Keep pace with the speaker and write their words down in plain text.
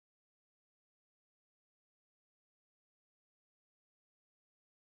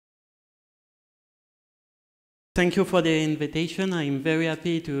thank you for the invitation. I'm very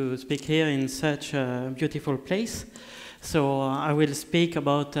happy to speak here in such a beautiful place. So I will speak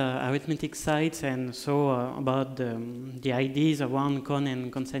about arithmetic sites and so about the ideas around Kohn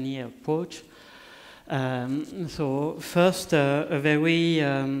and Consani approach. So first, a very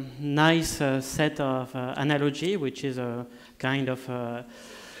nice set of analogy, which is a kind of a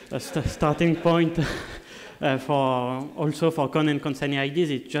starting point also for Kohn and Consani ideas.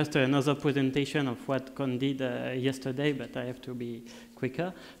 It's just another presentation of what Kohn did yesterday, but I have to be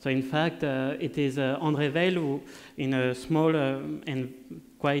quicker. So in fact, it is André Weil who, in a small and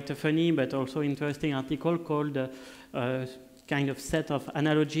quite funny but also interesting article called kind of set of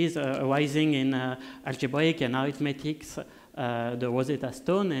analogies arising in algebraic and arithmetics, the Rosetta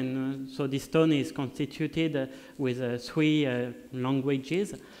Stone. And so this stone is constituted with three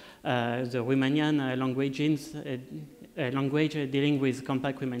languages. The Riemannian language dealing with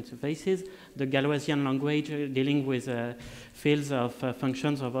compact Riemann surfaces, the Galoisian language dealing with fields of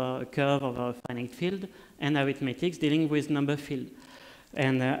functions over a curve over a finite field, and arithmetics dealing with number field.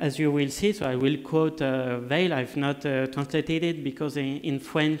 And as you will see, so I will quote Weil. I've not translated it because in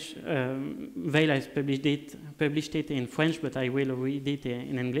French, Weil has published it in French, but I will read it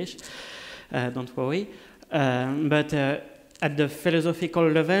in English. Don't worry. But at the philosophical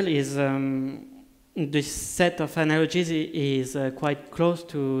level, this set of analogies is quite close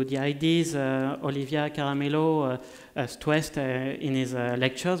to the ideas Olivia Caramello stressed in his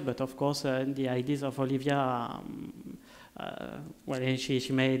lectures. But of course, the ideas of Olivia are, well,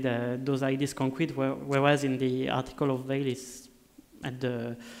 she made those ideas concrete, whereas in the article of Weil is at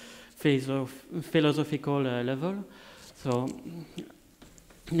the philosophical level. So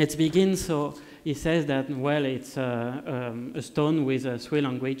let's begin. So he says that, well, it's a stone with three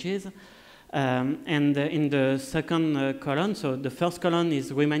languages. And in the second column, so the first column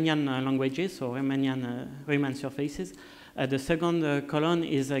is Riemannian languages, so Riemann surfaces. The second column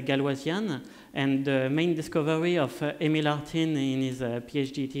is Galoisian, and the main discovery of Emil Artin in his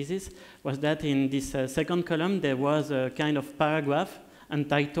PhD thesis was that in this second column there was a kind of paragraph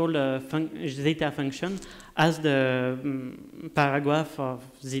entitled zeta function as the paragraph of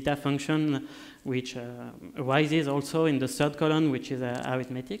zeta function, which arises also in the third column, which is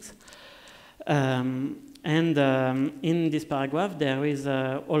arithmetics. And in this paragraph, there is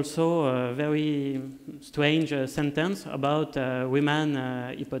also a very strange sentence about Riemann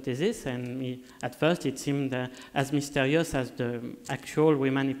hypothesis. And at first, it seemed as mysterious as the actual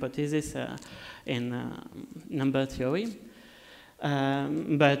Riemann hypothesis in number theory.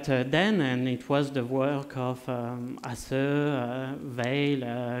 But then, and it was the work of Hasse, Weil,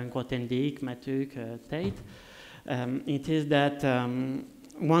 Grothendieck, Matuk, Tate, it is that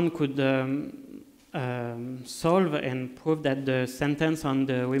one could solve and prove that the sentence on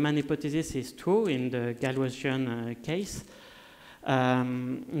the Riemann hypothesis is true in the Galoisian case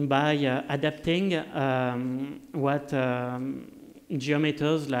by adapting what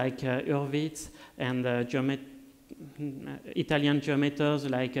geometers like Hurwitz and Italian geometers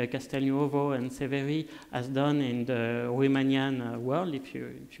like Castelnuovo and Severi has done in the Riemannian world, if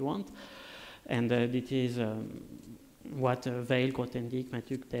you want. And it is what Weil, Grothendieck,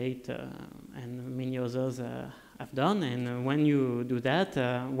 Matuk, Tate, and many others have done. And when you do that,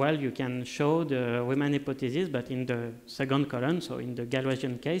 well, you can show the Riemann hypothesis, but in the second column, so in the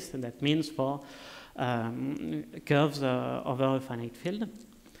Galoisian case, that means for curves over a finite field.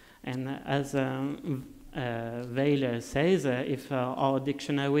 And as Weil says, if our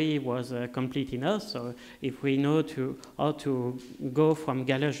dictionary was complete enough, so if we know how to go from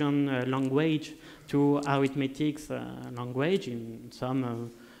Galoisian language to arithmetics language in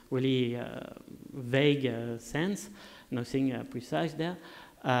some really vague sense, nothing precise there,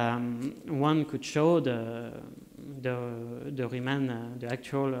 one could show the Riemann, the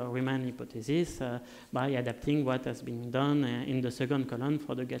actual Riemann hypothesis by adapting what has been done in the second column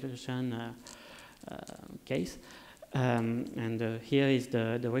for the Galoisian case. And here is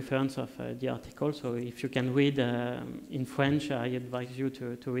the reference of the article. So if you can read in French, I advise you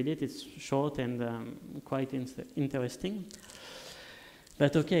to read it. It's short and quite interesting.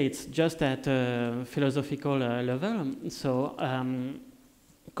 But okay, it's just at a philosophical level. So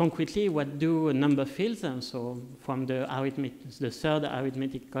concretely, what do number fields, so from the third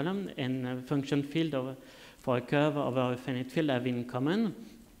arithmetic column, and function field for a curve over a finite field have in common?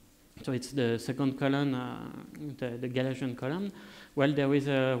 So it's the second column, the Galoisian column. Well, there is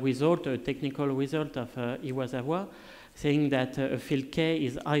a result, a technical result of Iwasawa, saying that a field K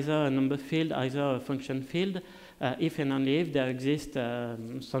is either a number field, either a function field, if and only if there exists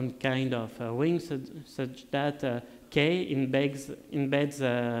some kind of ring such that K embeds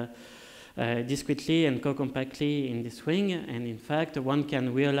discretely and co-compactly in this ring, and in fact one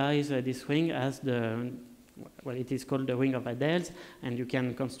can realize this ring as well, it is called the ring of Adels, and you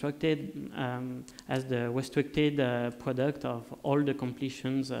can construct it as the restricted product of all the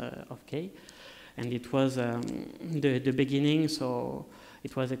completions of K. And it was the beginning, so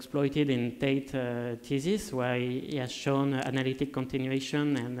it was exploited in Tate thesis, where he has shown analytic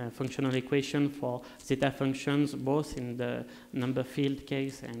continuation and functional equation for zeta functions, both in the number field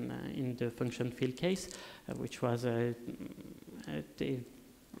case and in the function field case, which was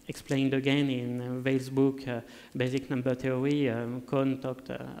explained again in Weil's book, Basic Number Theory, Cohn talked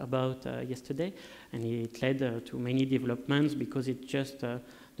about yesterday. And it led to many developments, because it's just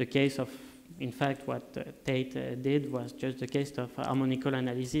the case of, in fact, what Tate did was just the case of harmonical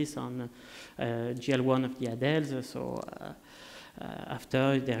analysis on GL1 of the Adels. So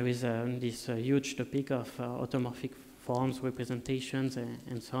after, there is this huge topic of automorphic forms, representations,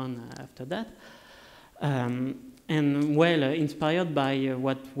 and so on after that. And well, inspired by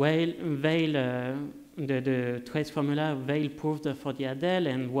what Weil, the trace formula Weil proved for the Adel,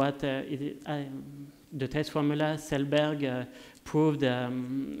 and what the trace formula Selberg proved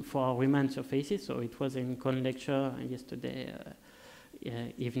for Riemann surfaces. So it was in Cohn lecture yesterday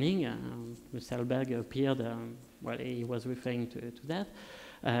evening. Selberg appeared, well, he was referring to that.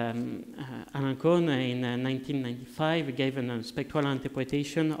 Alan Cohn in 1995 gave a spectral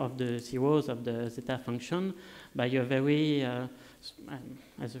interpretation of the zeros of the zeta function by a very,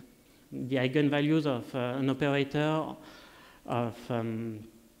 the eigenvalues of an operator of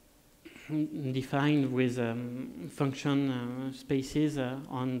defined with function spaces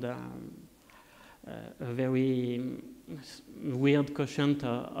on the a very weird quotient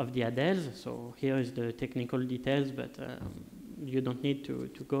of the Adels. So here is the technical details, but you don't need to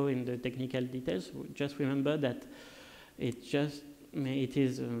go in the technical details. Just remember that it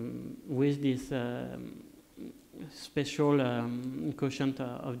is with this special quotient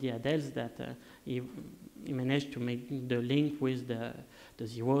of the Adels that he managed to make the link with the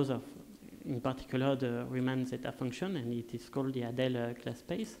zeros of, in particular, the Riemann zeta function, and it is called the Adel class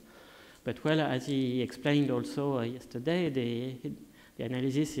space. But well, as he explained also yesterday, the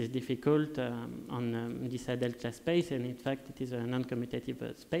analysis is difficult on this Adel class space, and in fact it is a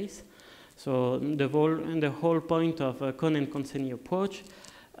non-commutative space. So the whole point of Cohn and Conseny approach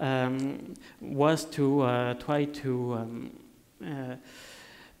was to try to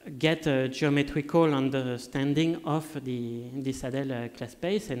get a geometrical understanding of this Adel class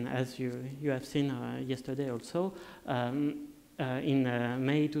space, and as you have seen yesterday also, in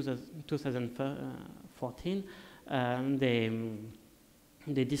May 2014,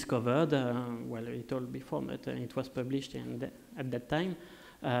 they discovered, well, I told before, but it was published at that time,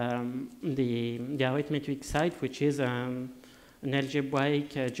 the arithmetic site, which is an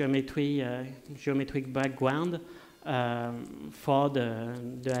algebraic geometric background for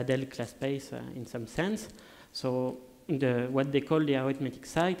the Adel class space in some sense. So what they call the arithmetic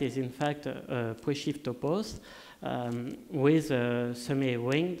site is in fact a pre-shift topos with a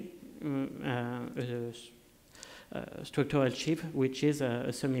semi-ring structural sheaf, which is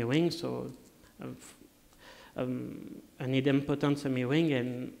a semi-ring, so an idempotent semi-ring,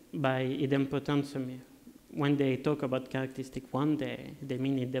 and by idempotent when they talk about characteristic one, they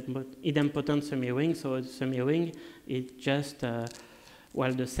mean idempotent semi-ring. So a semi-ring is just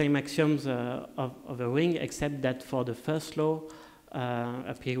well, the same axioms of a ring, except that for the first law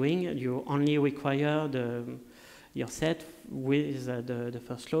appearing, you only require your set with the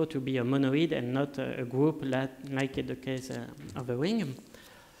first law to be a monoid and not a group like in the case of a ring.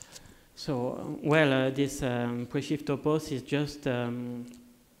 So, well, this pre-shift topos is just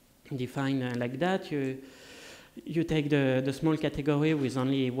defined like that. You take the small category with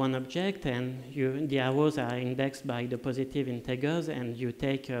only one object, and the arrows are indexed by the positive integers, and you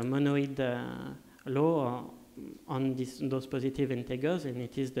take a monoid law on those positive integers, and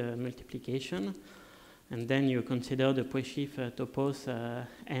it is the multiplication. And then you consider the pre-shift topos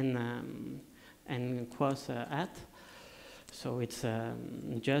n cross at. So it's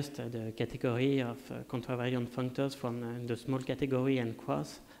just the category of contravariant functors from the small category n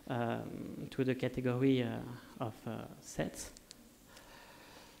cross to the category of sets.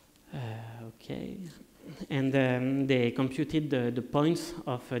 Okay. And they computed the points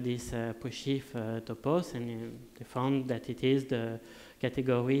of this pre-shift topos, and they found that it is the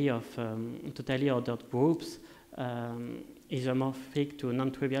category of totally ordered groups isomorphic to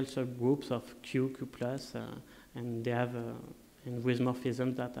non-trivial subgroups of Q plus, and they have with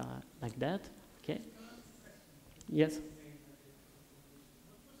morphisms that are like that. Okay. Yes.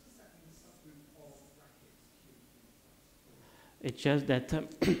 It's just that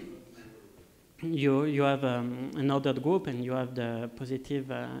you have an ordered group, and you have the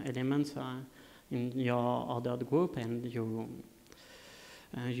positive elements in your ordered group, and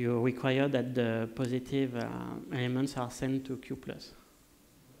you require that the positive elements are sent to Q+.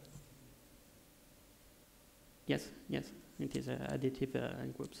 Yes, it is additive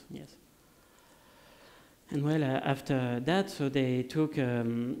groups, yes. And well, after that, so they took a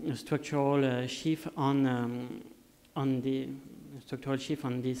structural sheaf on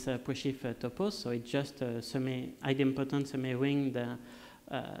this pre-sheaf topos. So it's just a idempotent semi-ring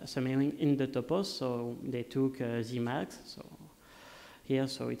in the topos. So they took Z max. So here,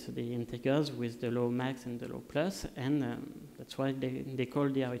 so it's the integers with the low max and the low plus, and that's why they call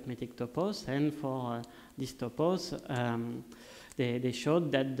the arithmetic topos. And for this topos, they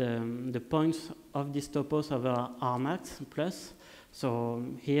showed that the points of this topos over R max plus. So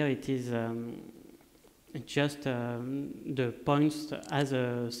here it is just the points as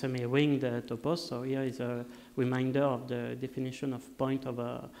a semi-ringed topos. So here is a reminder of the definition of point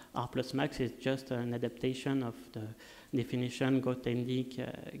over R plus max. It's just an adaptation of the definition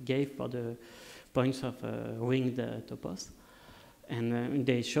Grothendieck gave for the points of ringed topos. And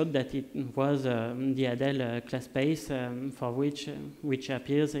they showed that it was the Adel class space for which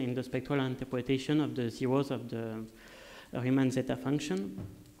appears in the spectral interpretation of the zeros of the Riemann zeta function.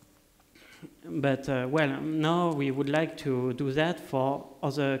 But well, now we would like to do that for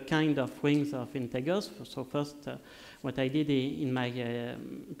other kind of rings of integers. So first, what I did in my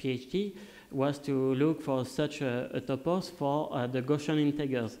PhD was to look for such a topos for the Gaussian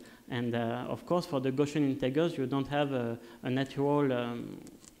integers. And of course, for the Gaussian integers, you don't have a natural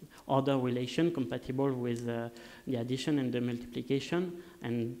order relation compatible with the addition and the multiplication.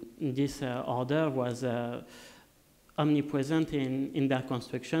 And this order was omnipresent in their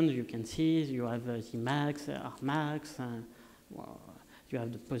constructions. You can see you have Z max, R max, well, you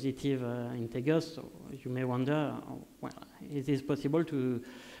have the positive integers. So you may wonder, well, is it possible to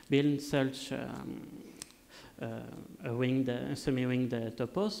build such a semi-ringed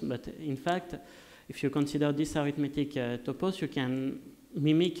topos? But in fact, if you consider this arithmetic topos, you can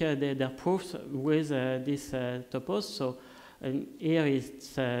mimic their proofs with this topos. So here is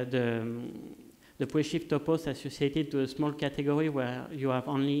the pre-shift topos associated to a small category where you have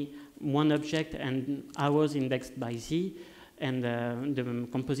only one object and arrows indexed by Z, and the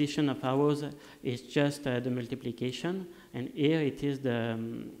composition of arrows is just the multiplication. And here it is the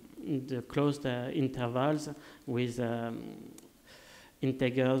closed intervals with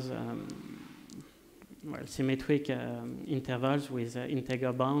integers, well, symmetric intervals with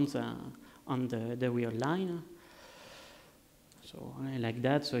integer bounds on the real line. So like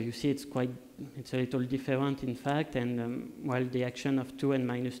that, so you see it's a little different in fact, and while the action of 2 and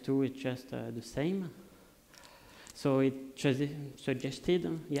minus 2 is just the same. So it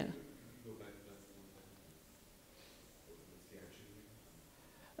suggested, yeah.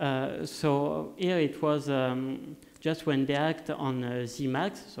 So here it was just when they act on Z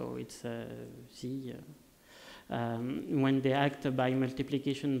max, so it's Z. When they act by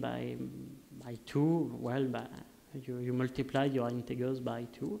multiplication by 2, well, you multiply your integers by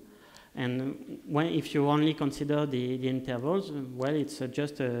 2. And if you only consider the intervals, well, it's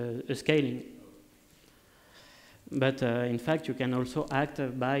just a scaling. But in fact, you can also act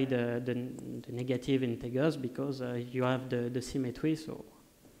by the negative integers because you have the symmetry, so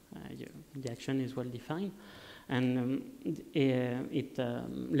the action is well defined. And it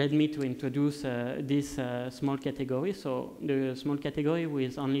led me to introduce this small category. So the small category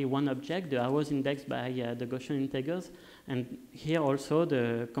with only one object, the arrows indexed by the Gaussian integers. And here also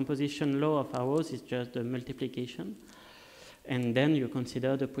the composition law of arrows is just the multiplication. And then you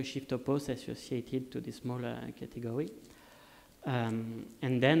consider the pre-shift topos associated to this small category. And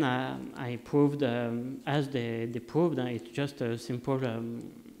then I proved, as they proved, it's just a simple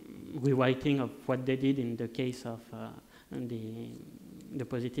rewriting of what they did in the case of the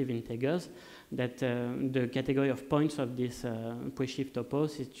positive integers, that the category of points of this pre-shift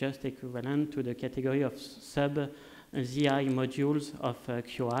topos is just equivalent to the category of sub-ZI modules of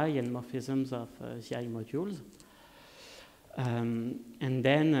QI and morphisms of ZI modules. And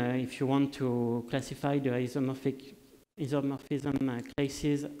then if you want to classify the isomorphism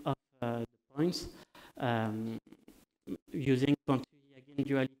classes of the points using continuity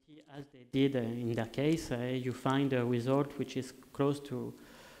duality as they did in their case, you find a result which is close to,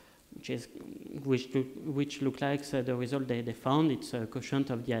 which looks like the result they found. It's a quotient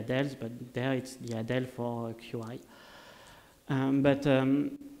of the Adels, but there it's the Adel for QI. But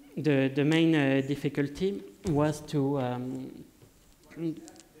the main difficulty was to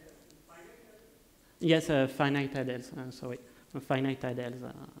yes, finite Adels. Sorry, finite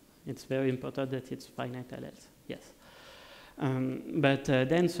Adels. It's very important that it's finite alleles, yes. But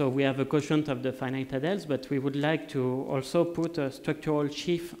then, so we have a quotient of the finite alleles, but we would like to also put a structural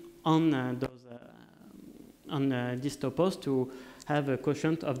sheaf on this topos to have a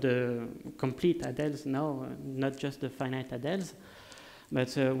quotient of the complete alleles now, not just the finite alleles.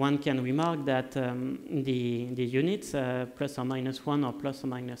 But one can remark that the units plus or minus 1 or plus or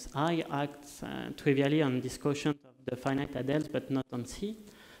minus I acts trivially on this quotient of the finite alleles, but not on C.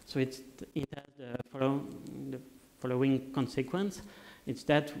 So it has the following consequence. It's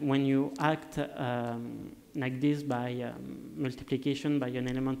that when you act like this by multiplication by an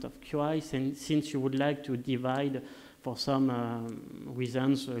element of Qi, since you would like to divide for some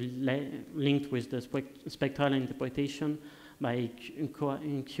reasons linked with the spectral interpretation by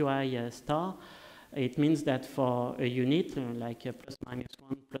Qi star, it means that for a unit like plus minus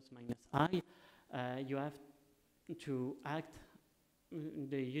 1 plus minus I, you have to act,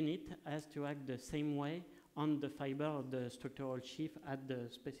 the unit has to act the same way on the fiber of the structural sheaf at the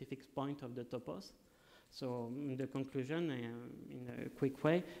specific point of the topos. So the conclusion in a quick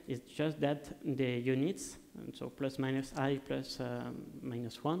way is just that the units, so plus minus I plus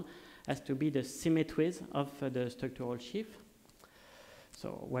minus 1, has to be the symmetries of the structural sheaf.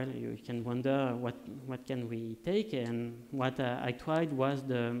 So, well, you can wonder what can we take, and what I tried was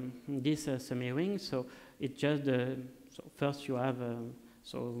this summiring. So it's just so first you have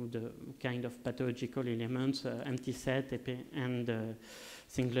so the kind of pathological elements, empty set and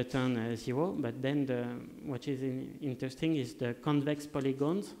singleton 0. But then what is interesting is the convex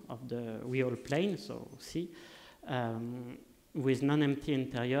polygons of the real plane, so C, with non-empty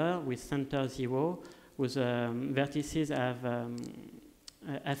interior, with center 0, whose vertices have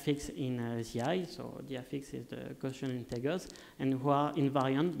affix in Zi, so the affix is the Gaussian integers, and who are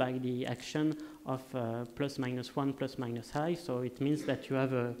invariant by the action of plus minus 1 plus minus I. So it means that you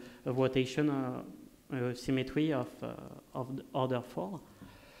have a rotation, a symmetry of the order 4.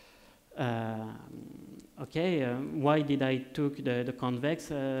 Why did I took the convex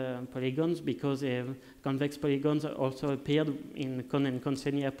polygons? Because convex polygons also appeared in Kohn and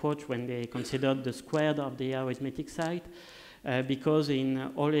Conseny approach when they considered the squared of the arithmetic site. Because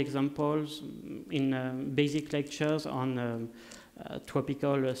in all examples, in basic lectures on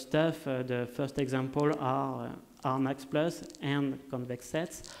tropical stuff, the first example are Rmax plus and convex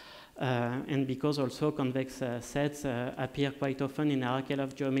sets. And because also convex sets appear quite often in hierarchy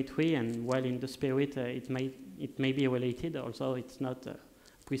of geometry, and while in the spirit it may be related, although it's not a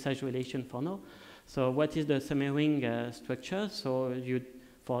precise relation for now. So what is the summiring structure? So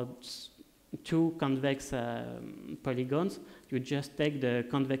for two convex polygons, you just take the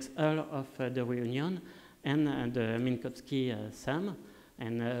convex hull of the reunion and the Minkowski sum,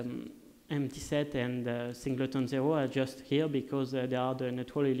 and empty set and singleton 0 are just here because they are the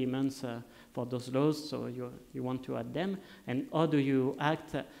neutral elements for those laws, so you want to add them. And how do you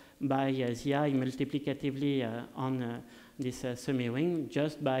act by Zi multiplicatively on this summiring?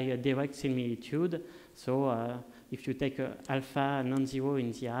 Just by a direct similitude. So if you take alpha non-zero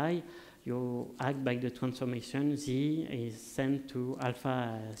in Zi, you act by the transformation. Z is sent to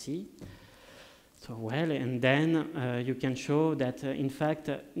alpha Z. So well, and then you can show that in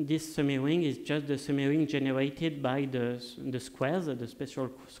fact this summiring is just the summiring generated by the squares, the special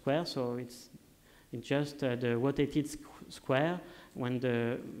square. So it's just the rotated square. When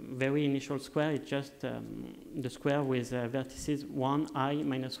the very initial square is just the square with vertices 1, I,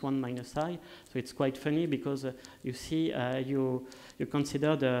 minus 1, minus I. So it's quite funny because you see you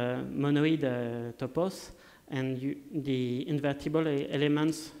consider the monoid topos, and the invertible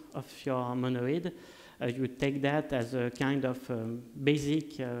elements of your monoid, you take that as a kind of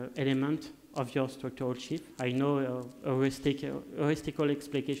basic element of your structural sheaf. I know a heuristical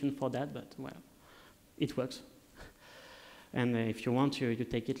explication for that, but well, it works. And if you want, you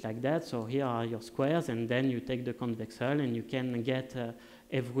take it like that. So here are your squares, and then you take the convex hull, and you can get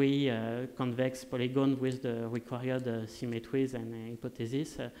every convex polygon with the required symmetries and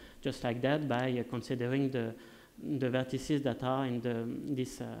hypotheses, just like that, by considering the vertices that are in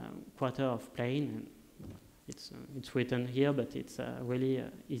this quarter of plane. It's written here, but it's a really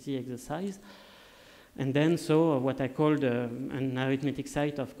easy exercise. And then, so what I called an arithmetic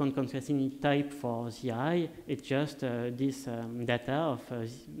site of Kohn-Conseny type for Zi, it's just this data of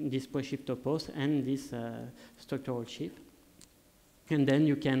this presheaf topos and this structural sheaf. And then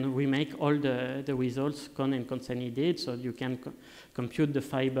you can remake all the results Kohn and Conseny did. So you can compute the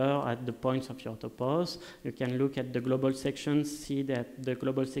fiber at the points of your topos. You can look at the global sections, see that the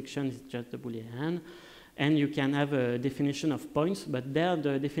global section is just the Boolean. And you can have a definition of points, but there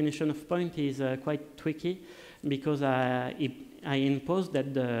the definition of point is quite tricky because I imposed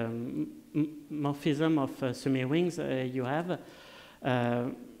that the morphism of semi-rings you have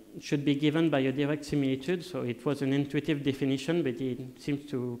should be given by a direct similitude. So it was an intuitive definition, but it seems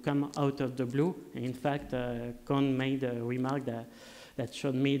to come out of the blue. And in fact, Kohn made a remark that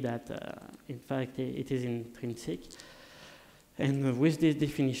showed me that, in fact, it is intrinsic. And with this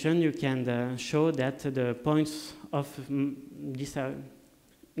definition, you can show that the points of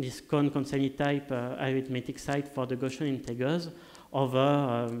this Kohn-Consani type arithmetic site for the Gaussian integers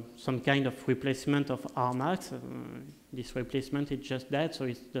over some kind of replacement of R marks. This replacement is just that, so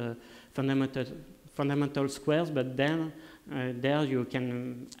it's the fundamental squares, but then there you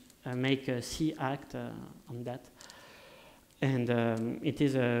can make a C act on that. And it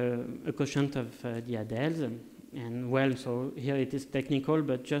is a quotient of the Adels. And well, so here it is technical,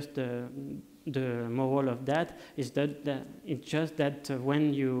 but just the moral of that is that it's just that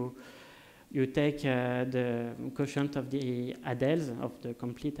when you take the quotient of the Adels, of the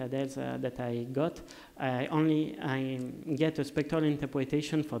complete Adels that I got, I get a spectral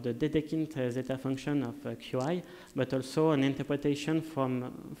interpretation for the Dedekind zeta function of Qi, but also an interpretation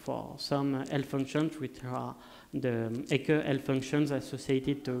for some L functions, which are the Ecke L functions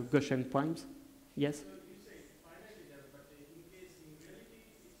associated to Gaussian primes. Yes?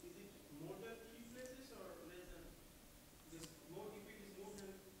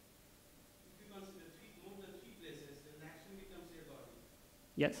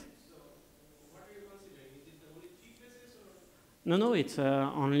 Yes. So, what are you considering? Is it the only 3 places, or? No, it's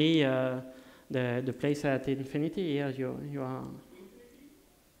only the place at infinity. Here you are.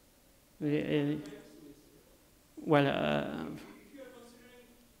 Infinity? Well. If you are considering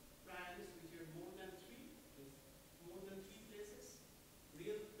primes which are more than 3 places,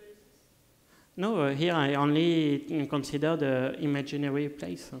 real places. No, here I only consider the imaginary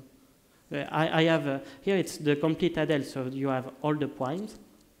place. I have here it's the complete Adel, so you have all the primes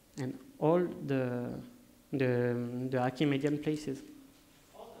and all the Archimedean places.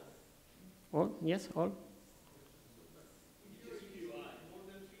 All? All? Yes, all. If you are more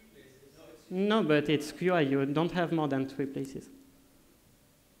than 3 places. No, but it's QI. You don't have more than 3 places.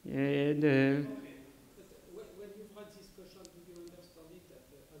 Okay. When you write this quotient, do you understand it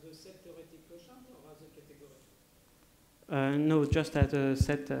as a set theoretic quotient or as a category? No, just as a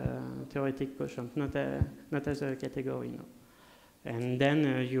set theoretic quotient, not as a category, no. And then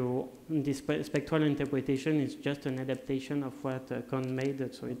this spectral interpretation is just an adaptation of what Kohn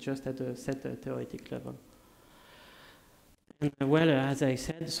made, so it's just at a set theoretic level. And well, as I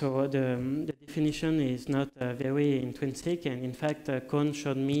said, so the definition is not very intrinsic, and in fact, Kohn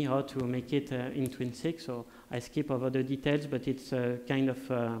showed me how to make it intrinsic, so I skip over the details, but it's a kind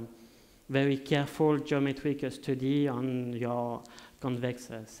of very careful geometric study on your convex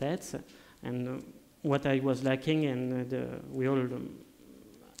sets. And what I was lacking, and the real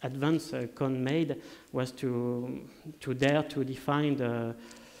advance Kohn made, was to dare to define the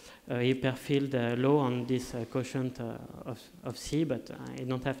hyperfield law on this quotient of C, but I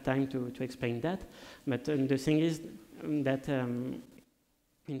don't have time to explain that. But the thing is that,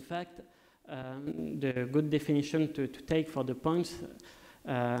 in fact, the good definition to take for the points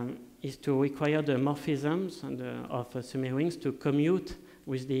is to require the morphisms of semi-rings to commute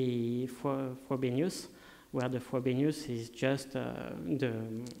with the Frobenius, where the Frobenius is just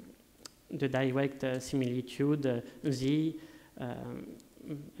the direct similitude Z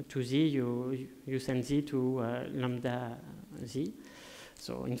to Z, you send Z to lambda Z.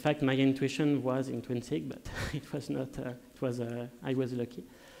 So in fact, my intuition was intrinsic, but it was not. I was lucky.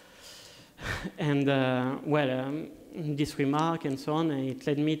 And this remark and so on, it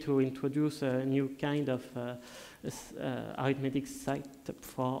led me to introduce a new kind of arithmetic site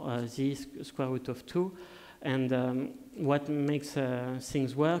for Z square root of 2. And what makes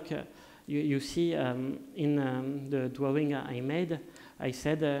things work, you see in the drawing I made, I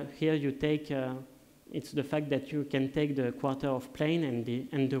said here you take, it's the fact that you can take the quarter of plane and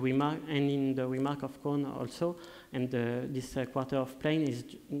in the remark of Kohn also, and this quarter of plane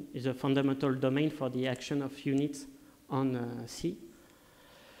is a fundamental domain for the action of units on C.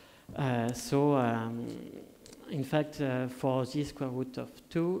 In fact, for Z square root of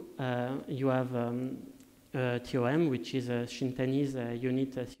 2, you have a theorem which is a Shintani's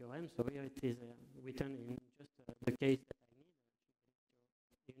unit theorem. So here it is written in just the case that I need.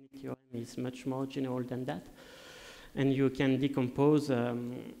 The unit theorem is much more general than that. And you can decompose R, the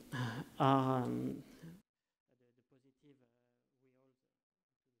positive reals to the square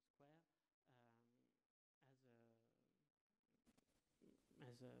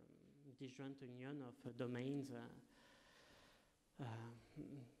as a disjoint union of domains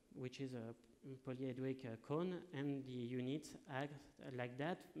which is a polyhedric cone, and the units act like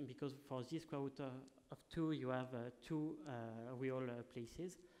that because for this square root of 2 you have 2 real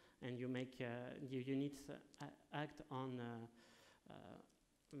places, and you make the units act on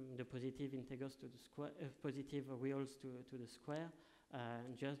the positive integers to the square, positive reals to the square,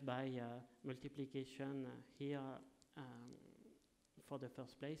 just by multiplication here for the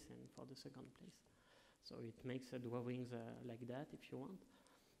first place and for the second place. So it makes drawings like that if you want.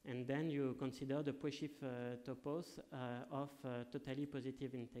 And then you consider the pre-shift topos of totally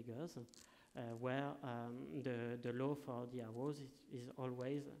positive integers, where the law for the arrows is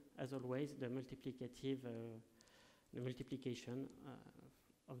always, as always, the multiplication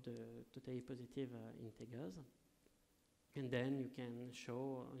of the totally positive integers. And then you can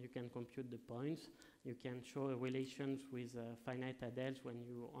show, you can compute the points. You can show relations with finite adels when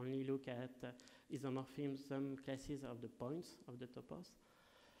you only look at isomorphism classes of the points of the topos.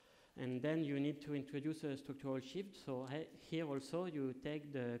 And then you need to introduce a structural shift. So here also you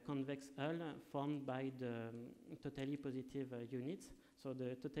take the convex hull formed by the totally positive units. So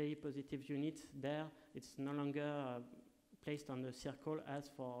the totally positive units there, it's no longer placed on the circle as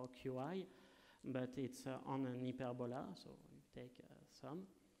for Qi, but it's on an hyperbola. So you take some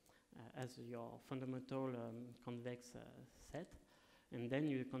as your fundamental convex set. And then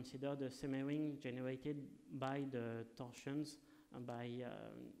you consider the semi-ring generated by the torsions by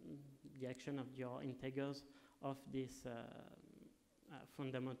the action of your integers of this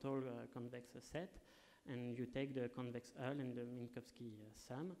fundamental convex set, and you take the convex hull and the Minkowski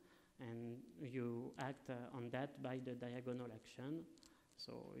sum, and you act on that by the diagonal action.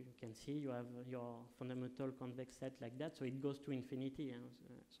 So you can see you have your fundamental convex set like that, so it goes to infinity,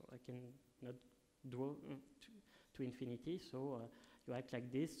 so I can not draw to infinity, so you act like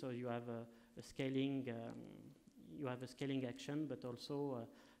this, so you have a scaling you have a scaling action, but also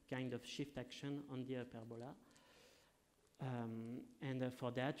a kind of shift action on the hyperbola. And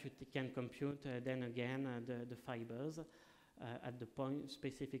for that, you can compute then again the fibers at the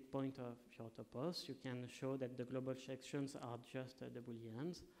specific point of your topos. You can show that the global sections are just the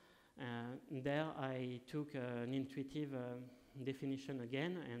Booleans. There I took an intuitive definition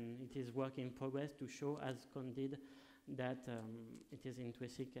again, and it is work in progress to show, as Kohn did, that it is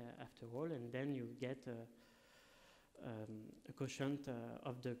intrinsic after all, and then you get a quotient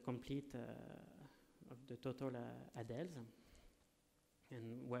of the complete of the total adels.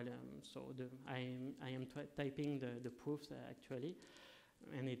 And well, so I am typing the proofs actually,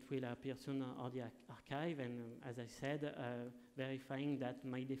 and it will appear soon on the archive. And as I said, verifying that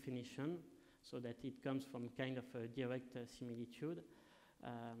my definition, so that it comes from kind of a direct similitude.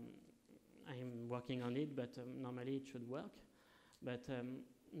 I am working on it, but normally it should work. But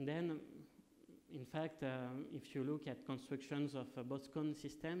then, in fact, if you look at constructions of Boscon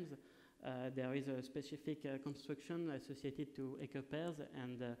systems, there is a specific construction associated to Ecker pairs,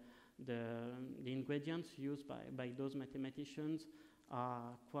 and the ingredients used by those mathematicians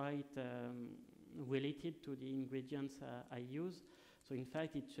are quite related to the ingredients I use. So in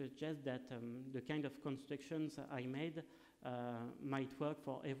fact, it suggests that the kind of constructions I made might work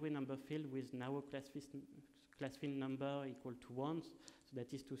for every number field with narrow class field number equal to 1. So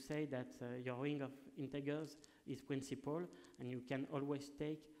that is to say that your ring of integers is principal, and you can always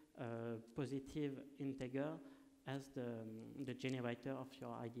take a positive integer as the generator of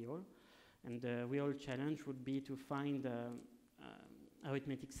your ideal. And the real challenge would be to find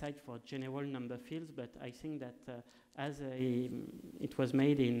arithmetic site for general number fields, but I think that as it was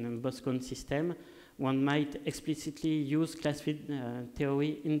made in Boscon system, one might explicitly use class field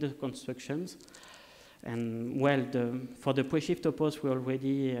theory in the constructions. And well, for the pre-shift topos, we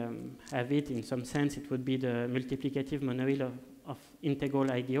already have it. In some sense, it would be the multiplicative monoid of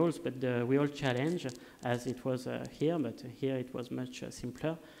integral ideals, but the real challenge, as it was here, but here it was much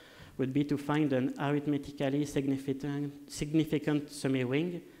simpler, would be to find an arithmetically significant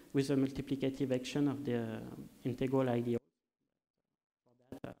semi-ring with a multiplicative action of the integral ideal.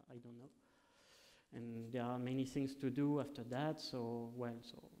 For that, I don't know. And there are many things to do after that, so, well,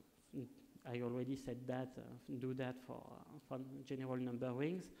 so I already said that, do that for general number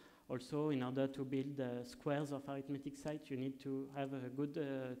rings. Also, in order to build squares of arithmetic sites, you need to have a good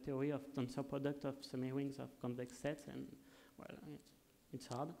theory of tensor product of semi-rings of convex sets, and, well, it's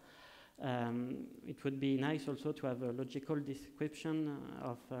hard. It would be nice also to have a logical description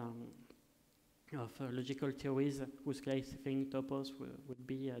of logical theories whose classifying topos would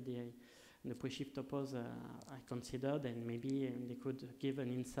be the pre-shift topos I considered, and maybe they could give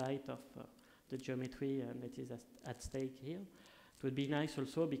an insight of the geometry that is at stake here. It would be nice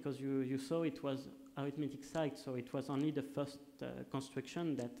also because you saw it was arithmetic sites, so it was only the first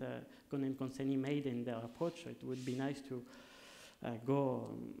construction that Kohn and Conseny made in their approach. So it would be nice to go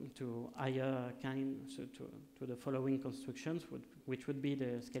to higher kind, so to the following constructions, which would be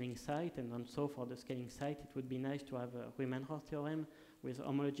the scaling site, and also for the scaling site, it would be nice to have a Riemann-Roch theorem with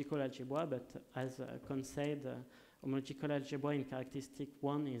homological algebra, but as Kohn said, homological algebra in characteristic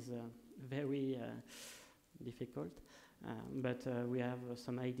 1 is very difficult. But we have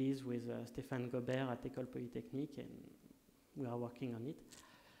some ideas with Stéphane Gobert at École Polytechnique, and we are working on it.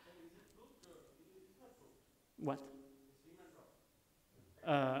 What?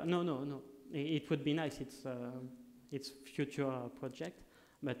 No. It would be nice. It's future project,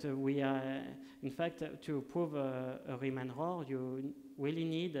 but we are, in fact, to prove a Riemann-Roch, you really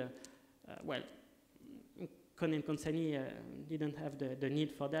need, well, Kohn and Conseny didn't have the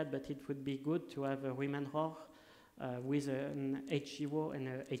need for that, but it would be good to have a Riemann-Roch with an H0 and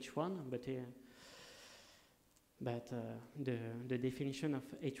a H1, but the definition of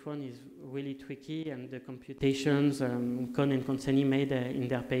H1 is really tricky, and the computations Kohn and Conseny made in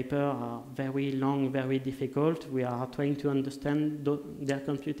their paper are very long, very difficult. We are trying to understand their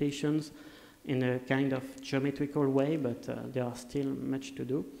computations in a kind of geometrical way, but there are still much to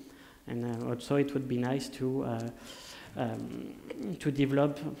do. And also it would be nice to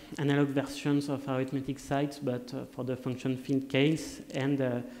develop analog versions of arithmetic sites, but for the function field case,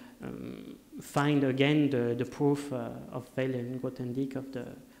 and find again the proof of Weil and Grothendieck of the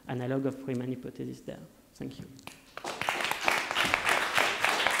analog of Riemann hypothesis there. Thank you.